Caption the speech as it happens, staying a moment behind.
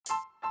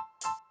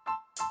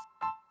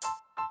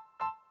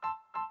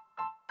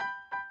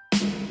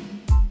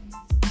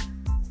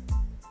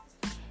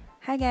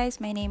Hi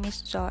guys, my name is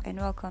Jo and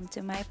welcome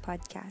to my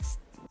podcast.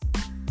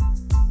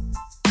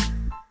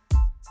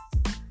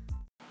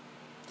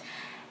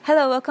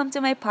 Hello, welcome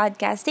to my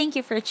podcast. Thank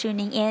you for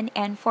tuning in,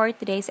 and for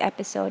today's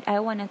episode,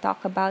 I want to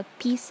talk about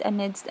peace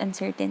amidst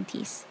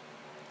uncertainties.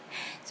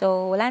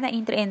 So, wala na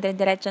intro,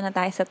 diretso na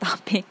tayo sa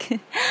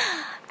topic.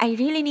 I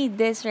really need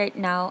this right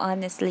now,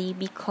 honestly,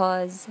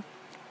 because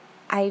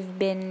I've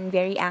been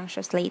very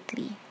anxious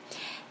lately.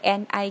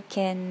 And I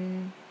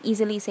can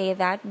easily say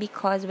that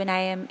because when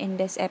I am in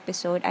this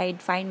episode,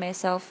 I'd find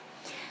myself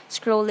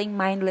scrolling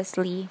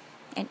mindlessly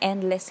and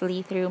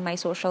endlessly through my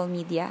social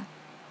media.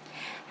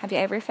 Have you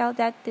ever felt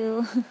that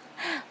too?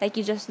 Like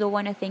you just don't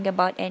want to think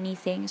about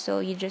anything, so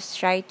you just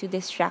try to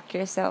distract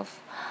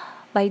yourself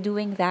by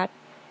doing that.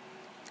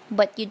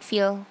 But you'd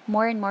feel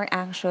more and more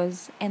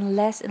anxious and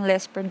less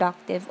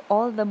productive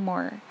all the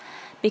more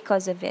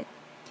because of it.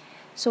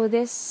 So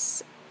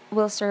this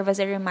will serve as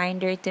a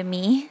reminder to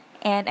me,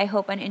 and I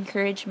hope an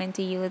encouragement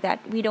to you,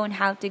 that we don't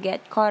have to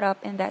get caught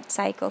up in that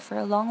cycle for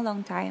a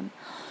long time.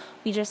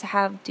 We just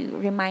have to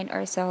remind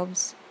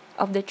ourselves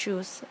of the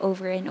truth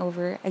over and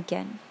over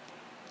again.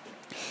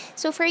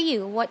 So for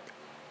you, what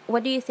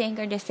do you think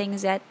are the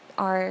things that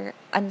are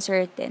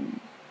uncertain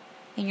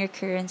in your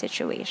current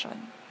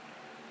situation?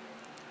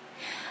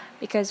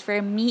 Because for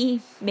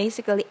me,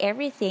 basically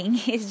everything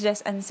is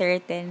just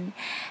uncertain,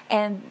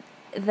 and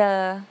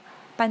the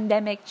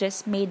pandemic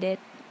just made it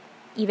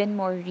even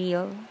more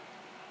real.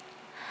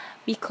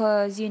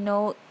 Because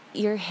your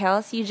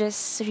health, you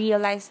just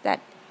realize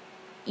that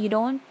you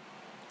don't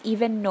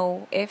even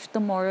know if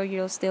tomorrow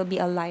you'll still be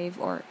alive,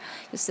 or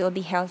you'll still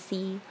be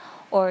healthy,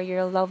 or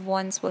your loved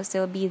ones will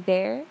still be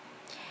there.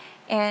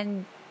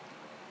 And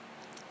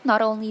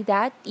not only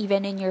that,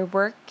 even in your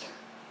work,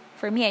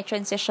 for me, I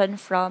transitioned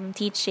from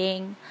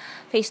teaching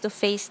face to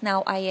face.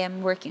 Now I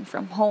am working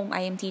from home.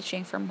 I am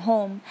teaching from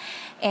home.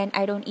 And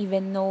I don't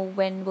even know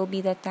when will be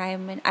the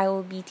time when I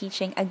will be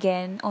teaching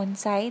again on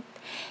site.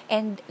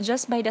 And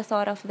just by the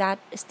thought of that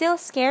still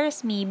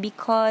scares me,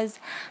 because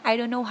I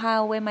don't know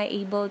how will I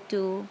be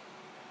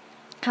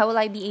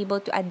able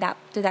to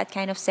adapt to that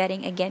kind of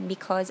setting again,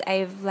 because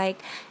I've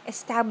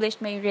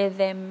established my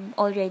rhythm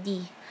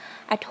already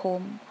at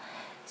home.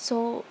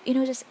 So,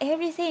 just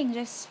everything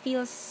just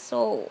feels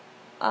so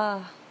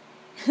I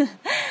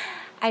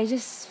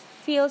just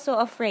feel so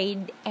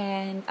afraid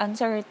and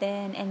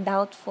uncertain and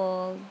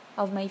doubtful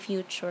of my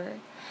future.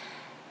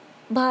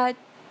 But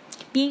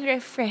being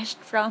refreshed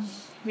from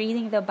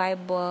reading the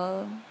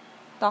Bible,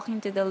 talking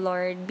to the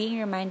Lord, being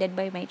reminded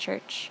by my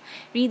church,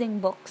 reading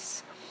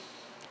books,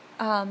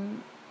 I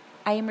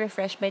am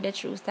refreshed by the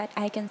truth that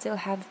I can still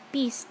have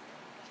peace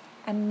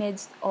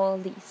amidst all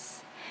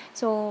these.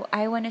 So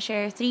I want to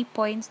share 3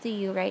 points to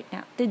you right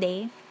now,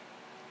 today.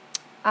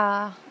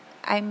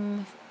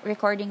 I'm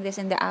recording this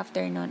in the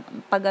afternoon,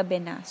 paggabi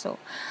na. So,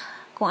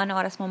 kung ano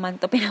oras mo man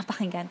to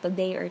pinapakinggan,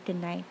 today or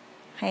tonight.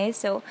 Okay,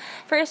 so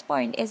first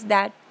point is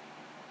that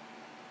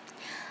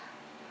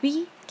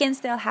we can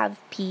still have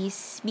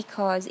peace,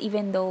 because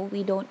even though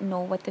we don't know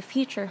what the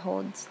future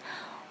holds,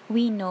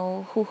 we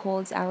know who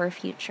holds our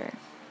future.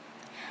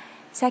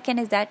 Second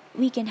is that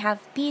we can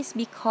have peace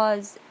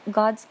because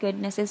God's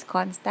goodness is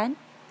constant.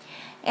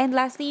 And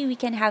lastly, we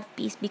can have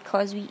peace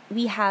because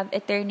we have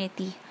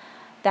eternity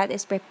that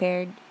is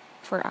prepared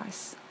for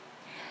us.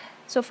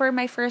 So for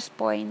my first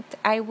point,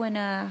 I want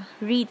to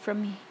read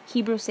from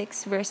Hebrews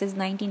 6 verses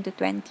 19 to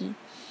 20,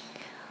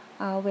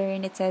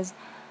 wherein it says,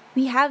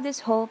 "We have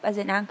this hope as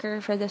an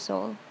anchor for the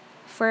soul,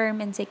 firm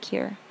and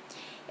secure.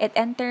 It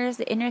enters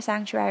the inner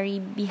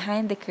sanctuary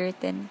behind the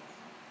curtain,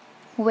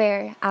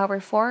 where our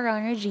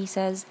forerunner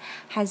Jesus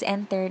has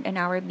entered on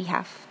our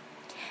behalf.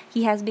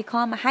 He has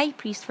become a high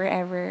priest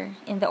forever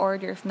in the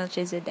order of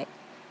Melchizedek."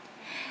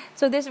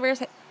 So this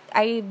verse,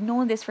 I've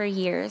known this for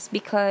years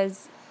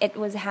because it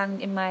was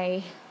hung in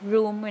my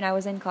room when I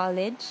was in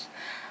college.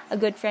 A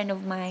good friend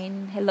of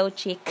mine, hello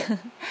chick,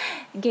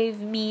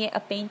 gave me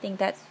a painting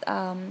that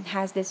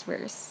has this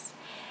verse.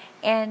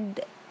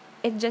 And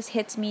it just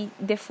hits me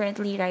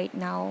differently right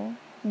now,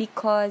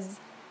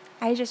 because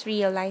I just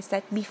realized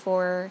that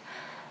before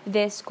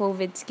this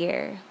COVID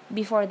scare,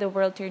 before the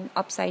world turned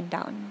upside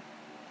down,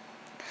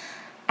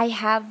 I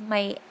had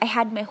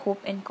my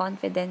hope and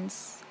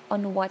confidence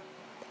on what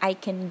I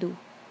can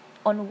do,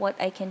 on what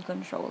I can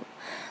control.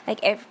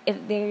 Like if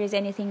there is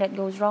anything that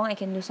goes wrong, I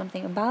can do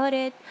something about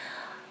it.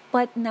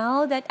 But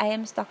now that I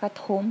am stuck at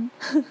home,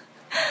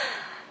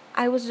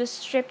 I was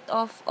just stripped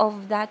of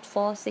that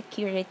false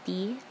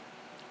security,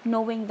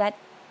 knowing that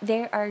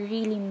there are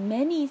really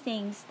many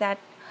things that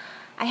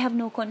I have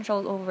no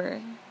control over,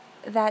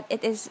 that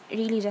it is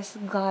really just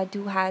God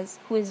who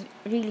is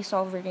really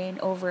sovereign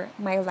over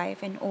my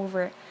life and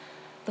over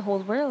the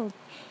whole world.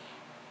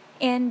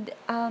 And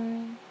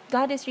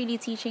God is really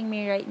teaching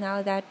me right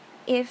now that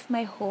if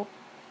my hope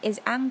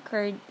is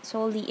anchored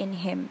solely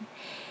in Him,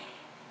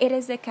 it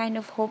is the kind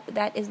of hope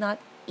that is not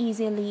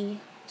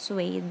easily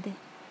swayed.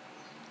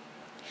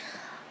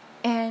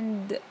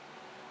 And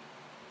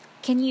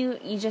can you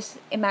just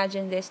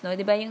imagine this, no?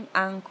 Diba yung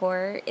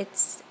anchor,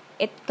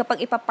 kapag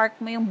ipapark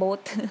mo yung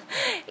boat,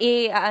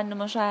 i-anchor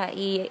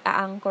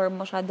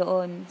mo siya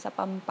doon sa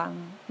pampang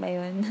ba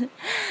yun?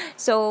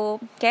 So,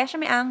 kaya siya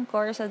may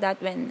anchor so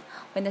that when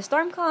the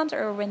storm comes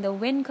or when the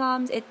wind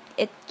comes, it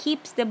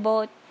keeps the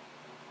boat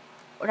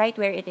right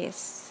where it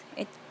is.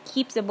 It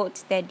keeps the boat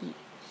steady,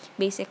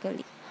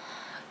 basically.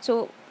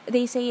 So,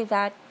 they say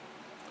that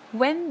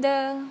when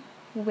the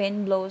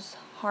wind blows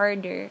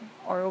harder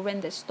or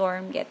when the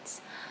storm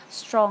gets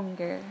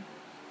stronger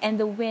and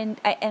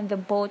the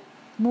boat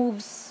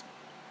moves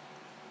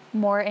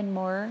more and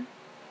more,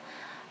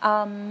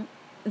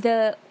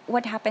 the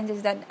what happens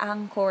is that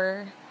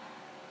anchor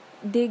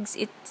digs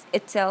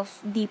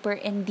itself deeper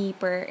and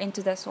deeper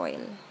into the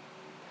soil.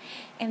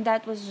 And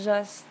that was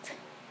just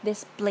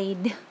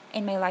displayed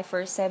in my life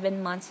for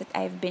 7 months that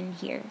I've been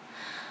here.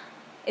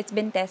 It's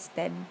been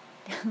tested.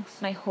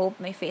 My hope,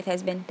 my faith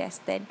has been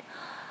tested.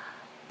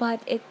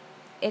 But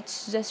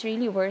it's just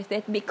really worth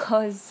it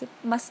because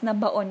mas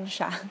nabaon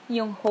siya.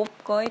 Yung hope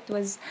ko,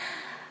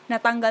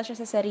 natanggal siya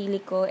sa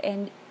sarili ko,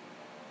 and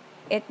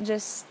it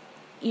just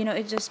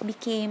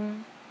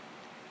became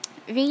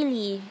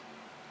really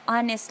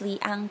honestly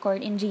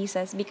anchored in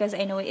Jesus, because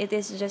I know it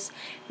is just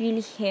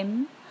really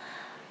Him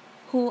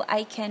whom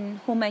I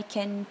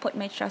can put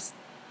my trust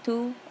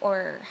to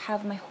or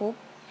have my hope,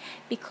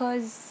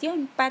 because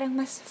yun parang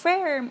mas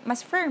firm,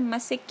 mas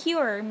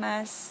secure,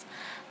 mas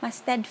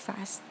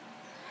steadfast.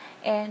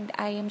 And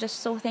I am just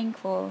so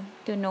thankful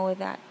to know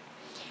that.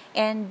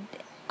 And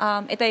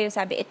ito yung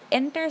sabi, it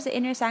enters the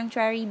inner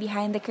sanctuary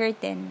behind the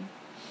curtain.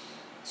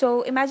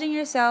 So imagine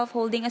yourself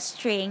holding a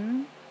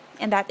string,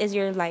 and that is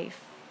your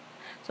life.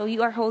 So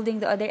you are holding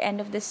the other end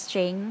of the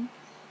string,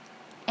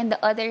 and the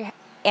other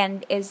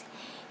end is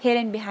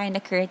hidden behind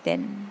a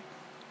curtain.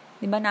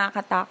 Di ba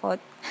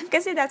nakakatakot?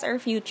 Kasi that's our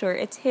future.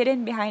 It's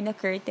hidden behind a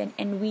curtain,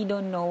 and we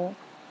don't know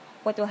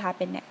what will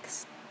happen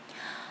next.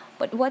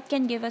 But what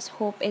can give us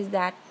hope is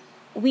that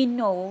we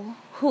know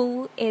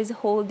who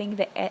is holding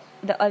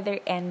the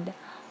other end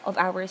of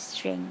our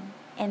string,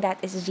 and that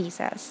is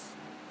Jesus.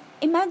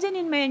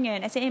 Imagine mo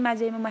yun. As in,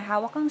 imagine mo may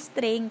hawak kang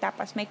string,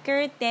 tapos may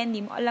curtain,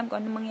 di mo alam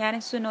kung ano mangyari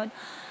sunod.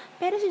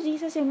 Pero si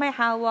Jesus yung may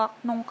hawak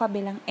nung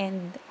kabilang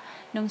end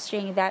nung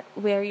string, that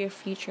where your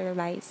future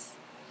lies.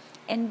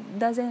 And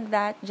doesn't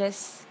that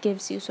just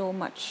gives you so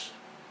much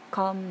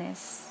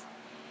calmness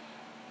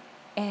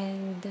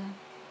and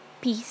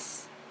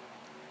peace?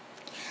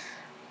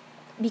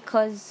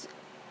 Because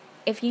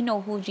if you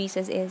know who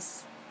Jesus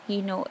is,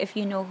 if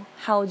you know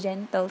how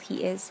gentle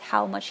He is,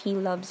 how much He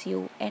loves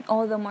you, and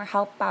all the more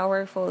how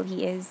powerful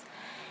He is,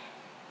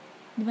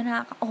 di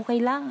ba okay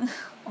lang,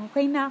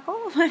 okay na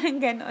ako, parang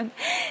ganon.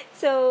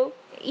 So,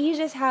 I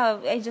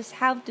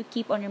just have to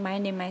keep on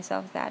reminding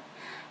myself that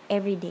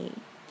every day.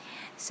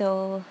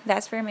 So,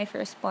 that's for my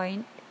first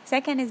point.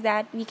 Second is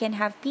that we can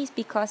have peace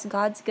because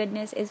God's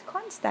goodness is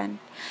constant.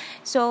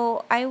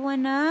 So, I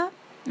wanna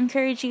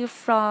encourage you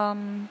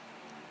from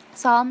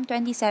Psalm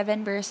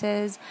 27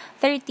 verses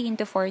 13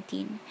 to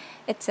 14.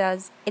 It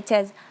says,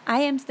 I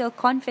am still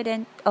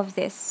confident of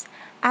this.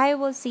 I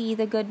will see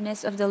the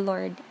goodness of the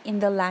Lord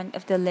in the land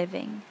of the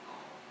living.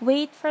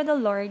 Wait for the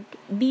Lord,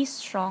 be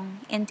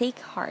strong, and take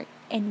heart,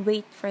 and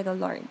wait for the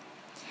Lord.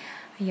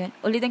 Ayun,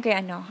 ulitin ko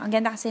yung ang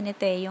ganda kasi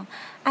nito yung,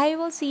 I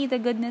will see the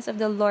goodness of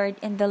the Lord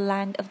in the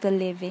land of the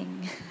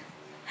living.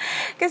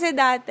 Kasi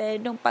dati,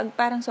 nung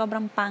parang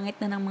sobrang pangit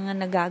na ng mga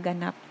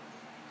nagaganap,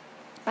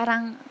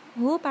 parang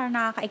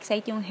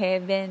nakaka-excite yung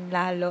heaven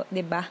lalo,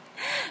 'di ba?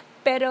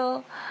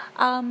 Pero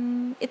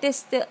it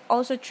is still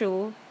also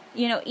true,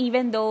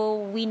 even though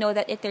we know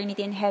that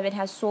eternity in heaven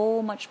has so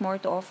much more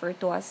to offer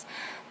to us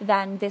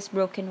than this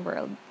broken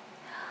world.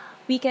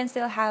 We can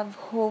still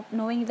have hope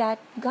knowing that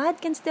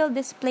God can still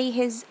display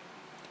His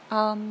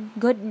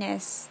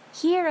goodness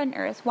here on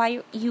earth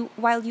while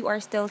you are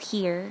still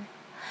here.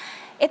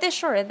 It is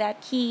sure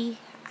that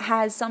He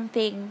has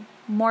something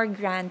more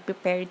grand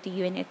prepared to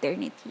you in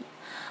eternity.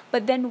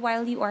 But then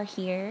while you are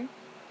here,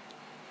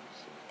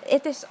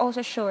 it is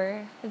also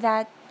sure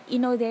that,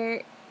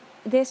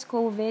 this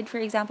COVID, for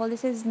example,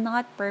 this is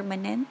not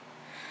permanent.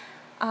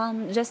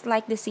 Just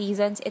like the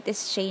seasons, it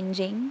is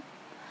changing.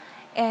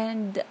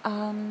 And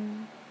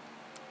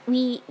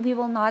we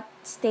will not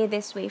stay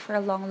this way for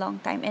a long, long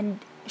time. And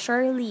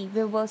surely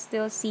we will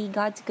still see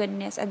God's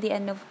goodness at the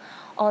end of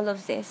all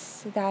of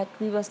this. That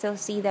we will still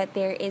see that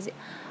there is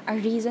a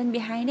reason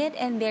behind it,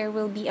 and there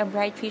will be a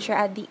bright future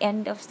at the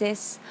end of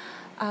this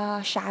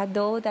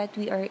shadow that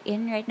we are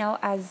in right now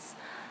as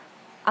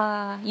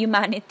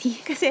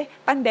humanity. Kasi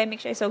pandemic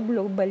siya, so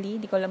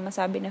globally, di ko lang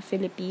masabi na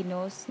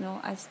Filipinos,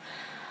 no? As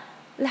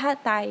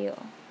lahat tayo,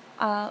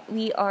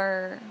 we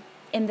are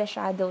in the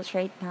shadows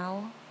right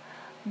now.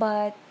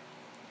 But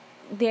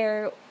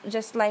they're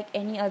just like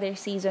any other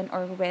season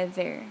or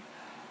weather.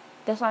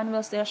 The sun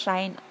will still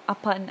shine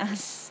upon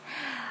us.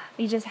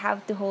 We just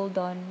have to hold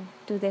on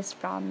to this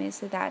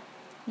promise that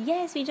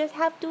yes, we just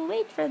have to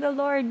wait for the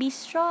Lord. Be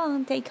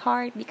strong, take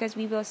heart, because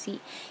we will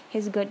see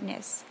His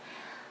goodness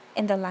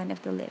in the land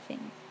of the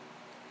living.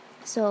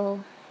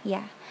 So,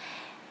 yeah.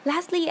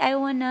 Lastly, I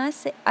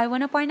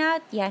wanna point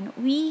out, yan,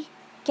 we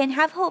can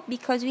have hope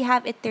because we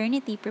have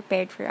eternity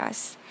prepared for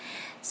us.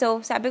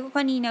 So, sabi ko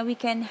kanina, we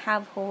can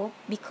have hope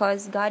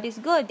because God is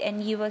good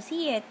and you will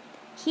see it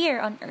here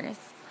on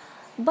earth.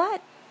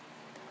 But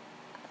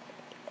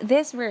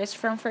this verse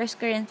from 1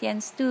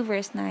 Corinthians 2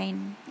 verse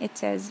 9, it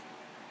says,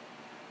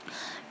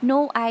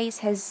 no eyes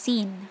has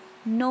seen,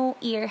 no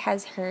ear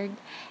has heard,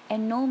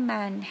 and no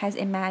mind has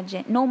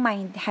imagined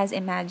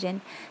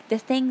the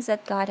things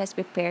that God has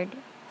prepared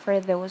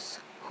for those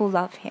who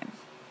love Him.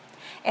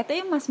 Ito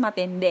yung mas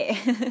matindi.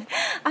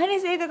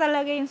 Honestly, ito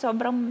talaga yung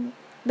sobrang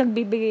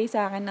nagbibigay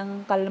sa akin ng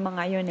kalma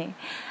ngayon eh.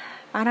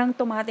 Parang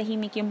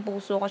tumatahimik yung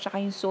puso ko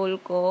tsaka yung soul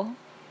ko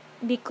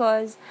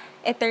because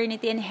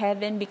eternity in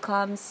heaven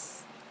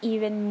becomes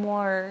even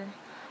more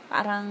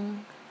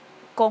parang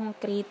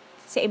concrete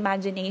sa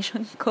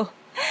imagination ko.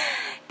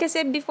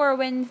 Kasi before,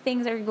 when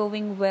things are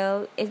going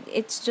well,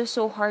 it's just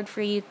so hard for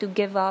you to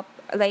give up.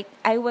 Like,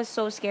 I was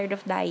so scared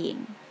of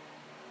dying.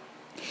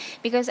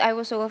 Because I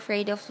was so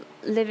afraid of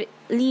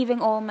leaving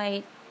all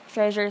my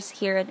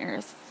treasures here on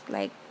earth.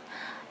 Like,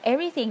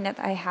 everything that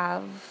I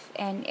have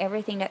and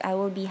everything that I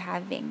will be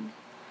having.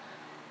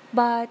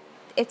 But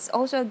it's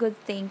also a good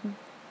thing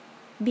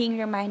being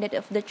reminded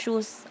of the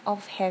truth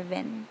of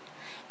heaven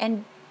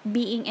and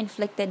being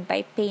inflicted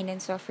by pain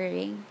and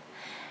suffering,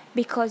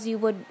 because you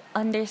would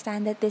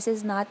understand that this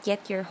is not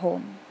yet your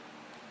home.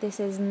 This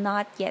is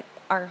not yet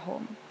our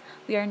home.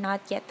 We are not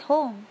yet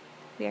home.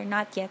 We are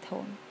not yet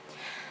home.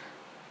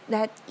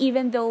 That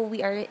even though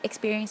we are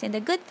experiencing the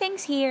good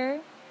things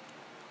here,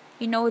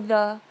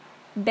 the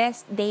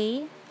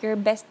your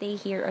best day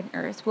here on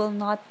earth will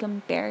not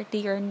compare to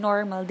your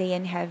normal day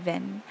in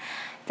heaven.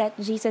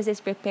 That Jesus is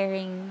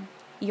preparing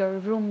your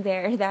room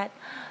there, that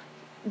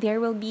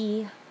there will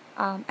be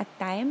a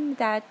time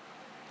that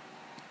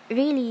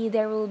really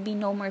there will be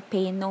no more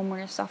pain, no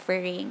more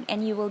suffering,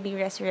 and you will be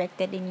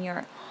resurrected in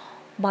your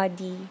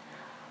body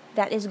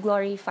that is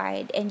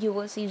glorified, and you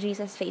will see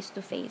Jesus face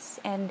to face.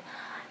 And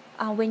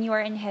when you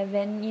are in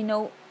heaven,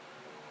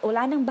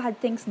 wala nang bad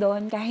things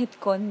doon, kahit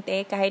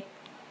konti, kahit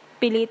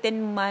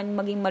pilitin man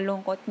maging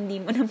malungkot, hindi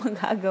mo na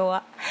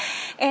magagawa.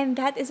 And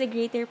that is a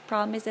greater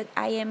promise that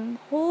I am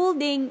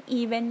holding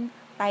even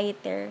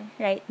tighter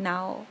right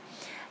now.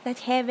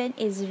 That heaven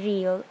is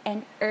real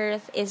and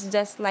earth is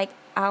just like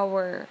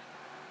our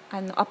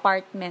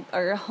apartment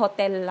or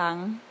hotel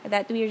lang.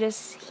 That we're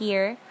just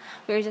here,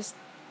 we're just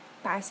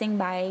passing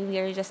by,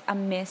 we're just a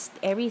mist.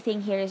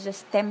 Everything here is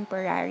just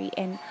temporary,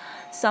 and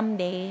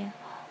someday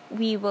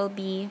we will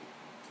be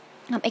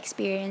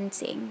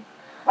experiencing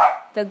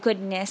the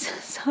goodness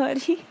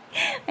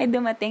ay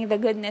dumating, the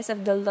goodness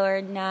of the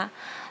Lord na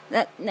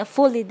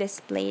fully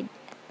displayed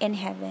in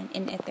heaven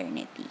in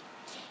eternity.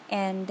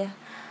 And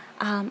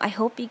I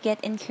hope you get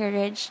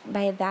encouraged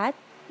by that.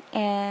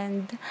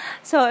 And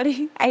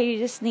sorry, I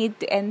just need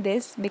to end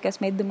this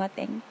because may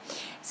dumating.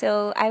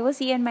 So I will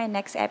see you in my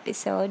next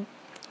episode.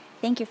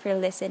 Thank you for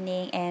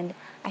listening, and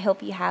I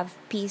hope you have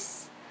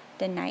peace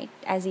tonight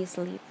as you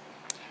sleep.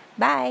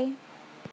 Bye!